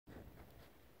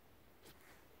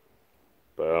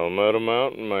Palmetto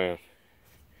Mountain Man.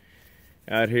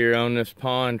 Out here on this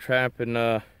pond trapping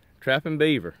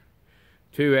beaver.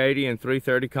 280 and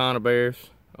 330 conibears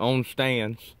on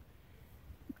stands.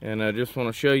 And I just want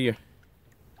to show you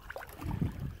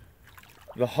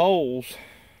the holes.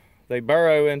 They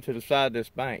burrow into the side of this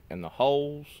bank, and the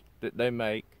holes that they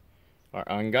make are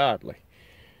ungodly.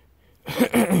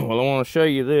 Well, I want to show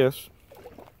you this.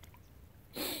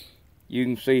 You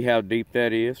can see how deep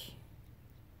that is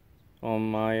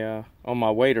on my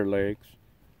wader legs.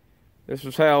 This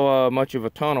is how much of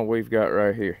a tunnel we've got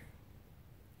right here.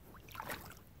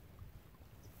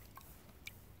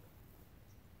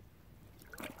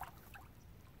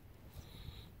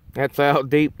 That's how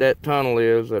deep that tunnel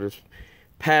is that is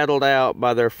paddled out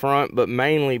by their front but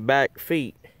mainly back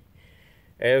feet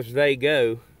as they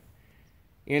go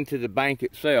into the bank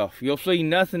itself. You'll see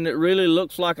nothing that really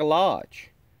looks like a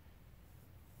lodge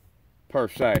per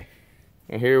se.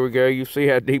 And here we go. You see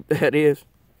how deep that is?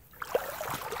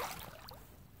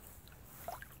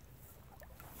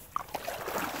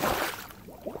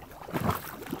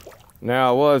 Now,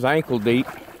 I was ankle deep,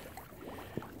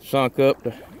 sunk up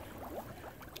to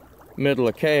middle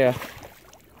of calf.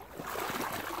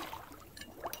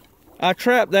 I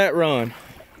trapped that run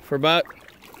for about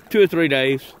 2 or 3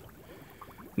 days.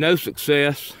 No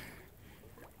success.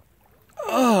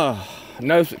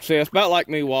 No success. About like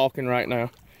me walking right now.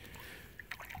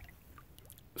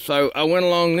 So I went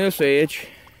along this edge.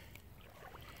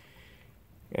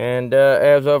 And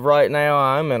as of right now,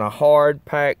 I'm in a hard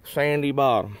packed sandy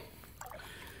bottom.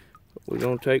 We're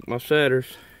going to take my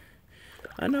setters.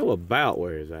 I know about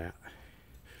where he's at.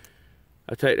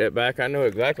 I take that back. I know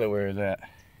exactly where he's at.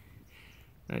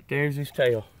 Right there's his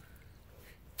tail.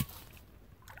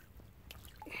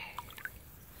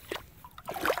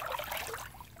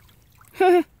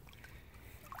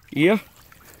 Yeah.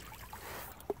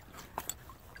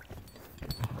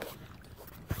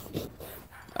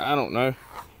 I don't know.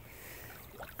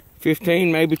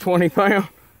 15, maybe 20 pounds.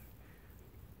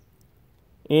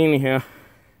 Anyhow,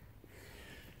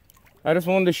 I just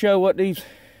wanted to show what these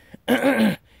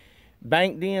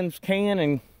bank dens can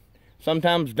and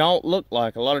sometimes don't look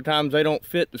like. A lot of times they don't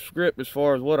fit the script as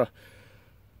far as what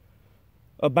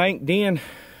a bank den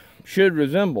should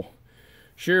resemble.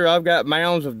 Sure, I've got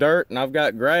mounds of dirt and I've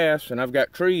got grass and I've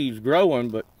got trees growing,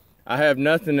 but I have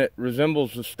nothing that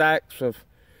resembles the stacks of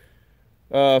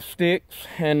sticks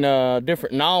and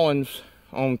different gnawings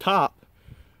on top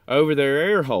over their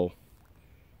air hole.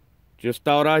 Just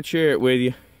thought I'd share it with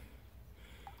you.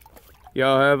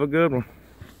 Y'all have a good one.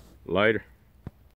 Later.